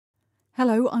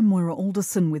Hello, I'm Moira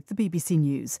Alderson with the BBC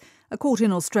News. A court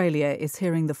in Australia is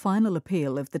hearing the final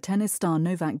appeal of the tennis star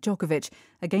Novak Djokovic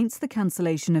against the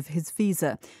cancellation of his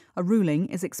visa. A ruling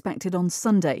is expected on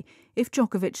Sunday. If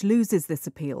Djokovic loses this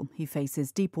appeal, he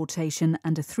faces deportation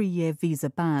and a 3-year visa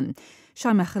ban.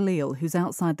 Shaima Khalil, who's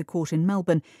outside the court in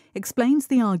Melbourne, explains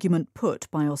the argument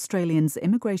put by Australia's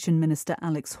Immigration Minister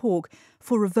Alex Hawke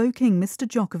for revoking Mr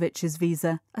Djokovic's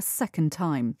visa a second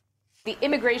time. The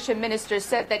immigration minister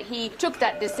said that he took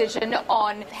that decision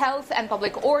on health and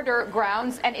public order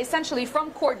grounds, and essentially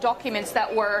from court documents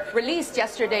that were released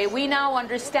yesterday, we now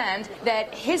understand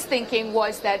that his thinking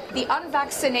was that the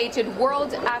unvaccinated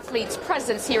world athletes'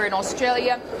 presence here in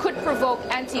Australia could provoke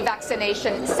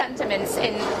anti-vaccination sentiments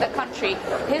in the country.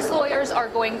 His lawyers are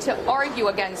going to argue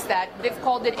against that. They've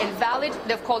called it invalid,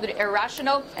 they've called it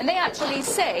irrational, and they actually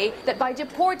say that by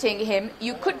deporting him,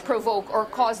 you could provoke or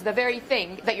cause the very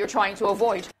thing that you're trying to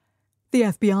avoid. The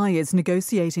FBI is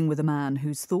negotiating with a man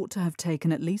who's thought to have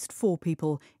taken at least 4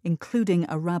 people, including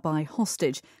a rabbi,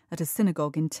 hostage at a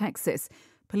synagogue in Texas.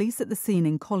 Police at the scene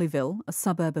in Colleyville, a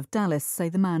suburb of Dallas, say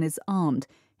the man is armed.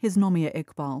 Here's Nomia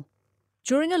Iqbal.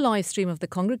 During a live stream of the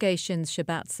congregation's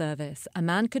Shabbat service, a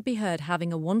man could be heard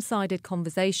having a one-sided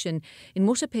conversation in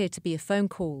what appeared to be a phone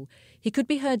call. He could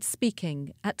be heard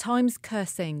speaking, at times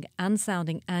cursing and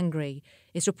sounding angry.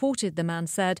 It's reported the man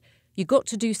said, "You got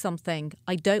to do something.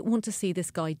 I don't want to see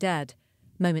this guy dead."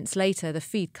 Moments later, the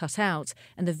feed cut out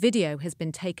and the video has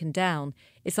been taken down.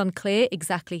 It's unclear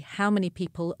exactly how many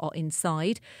people are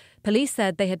inside. Police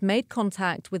said they had made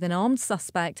contact with an armed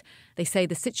suspect. They say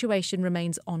the situation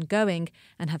remains ongoing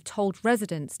and have told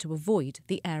residents to avoid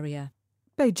the area.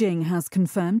 Beijing has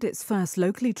confirmed its first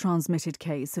locally transmitted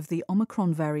case of the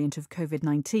Omicron variant of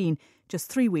COVID-19 just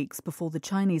 3 weeks before the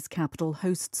Chinese capital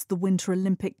hosts the Winter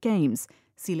Olympic Games.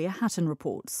 Celia Hatton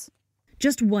reports.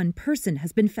 Just one person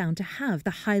has been found to have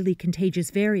the highly contagious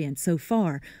variant so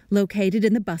far, located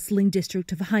in the bustling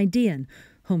district of Haidian,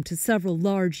 home to several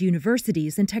large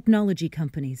universities and technology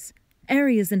companies.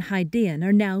 Areas in Haidian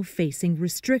are now facing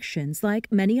restrictions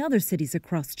like many other cities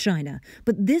across China,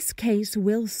 but this case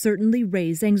will certainly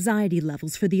raise anxiety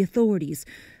levels for the authorities,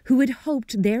 who had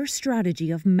hoped their strategy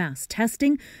of mass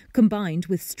testing, combined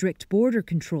with strict border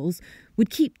controls, would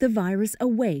keep the virus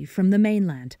away from the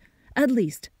mainland, at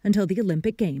least until the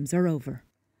Olympic Games are over.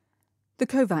 The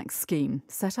COVAX scheme,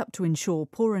 set up to ensure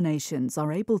poorer nations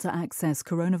are able to access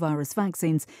coronavirus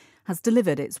vaccines, has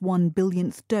delivered its 1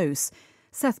 billionth dose.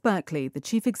 Seth Berkley, the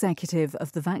chief executive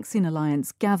of the vaccine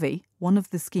alliance Gavi, one of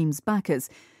the scheme's backers,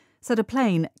 said a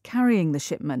plane carrying the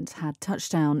shipment had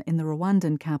touched down in the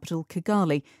Rwandan capital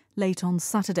Kigali late on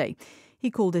Saturday.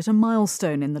 He called it a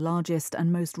milestone in the largest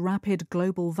and most rapid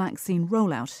global vaccine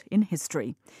rollout in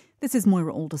history. This is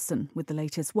Moira Alderson with the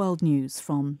latest world news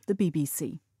from the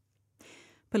BBC.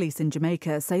 Police in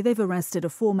Jamaica say they've arrested a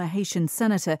former Haitian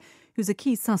senator who's a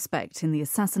key suspect in the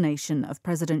assassination of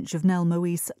President Jovenel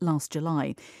Moïse last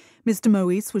July. Mr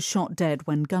Moïse was shot dead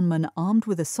when gunmen armed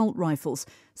with assault rifles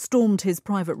stormed his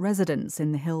private residence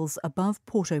in the hills above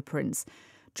Port-au-Prince.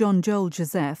 John Joel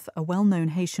Joseph, a well-known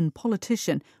Haitian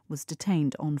politician, was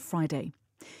detained on Friday.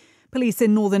 Police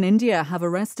in northern India have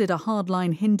arrested a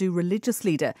hardline Hindu religious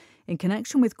leader in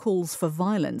connection with calls for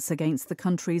violence against the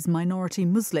country's minority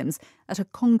Muslims at a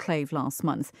conclave last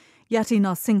month. Yati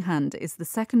Narasimhan is the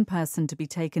second person to be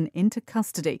taken into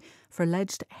custody for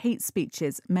alleged hate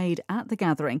speeches made at the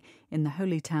gathering in the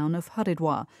holy town of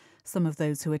Haridwar. Some of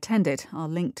those who attended are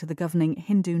linked to the governing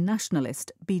Hindu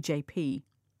nationalist BJP.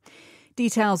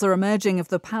 Details are emerging of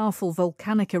the powerful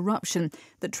volcanic eruption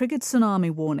that triggered tsunami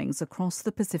warnings across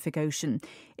the Pacific Ocean.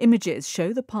 Images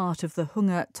show the part of the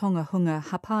Hunga Tonga Hunga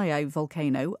Ha'apai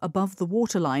volcano above the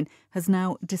waterline has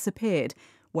now disappeared.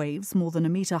 Waves more than a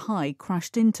metre high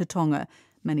crashed into Tonga.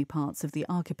 Many parts of the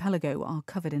archipelago are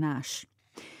covered in ash.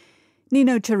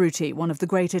 Nino Cerruti, one of the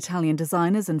great Italian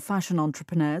designers and fashion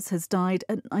entrepreneurs, has died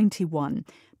at 91.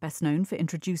 Best known for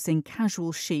introducing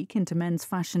casual chic into men's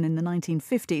fashion in the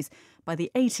 1950s, by the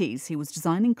 80s he was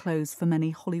designing clothes for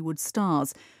many Hollywood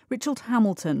stars. Richard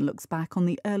Hamilton looks back on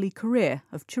the early career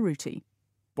of Cerruti.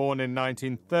 Born in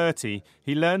 1930,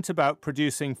 he learnt about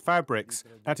producing fabrics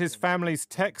at his family's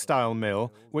textile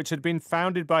mill, which had been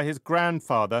founded by his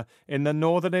grandfather in the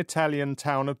northern Italian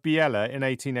town of Biella in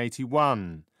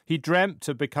 1881. He dreamt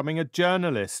of becoming a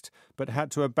journalist, but had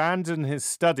to abandon his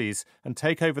studies and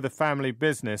take over the family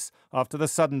business after the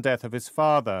sudden death of his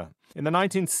father. In the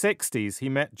 1960s, he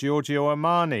met Giorgio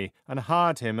Armani and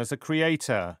hired him as a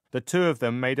creator. The two of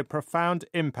them made a profound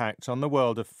impact on the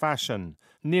world of fashion.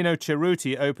 Nino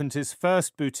Cerruti opened his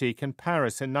first boutique in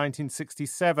Paris in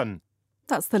 1967.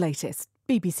 That's the latest.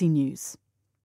 BBC News.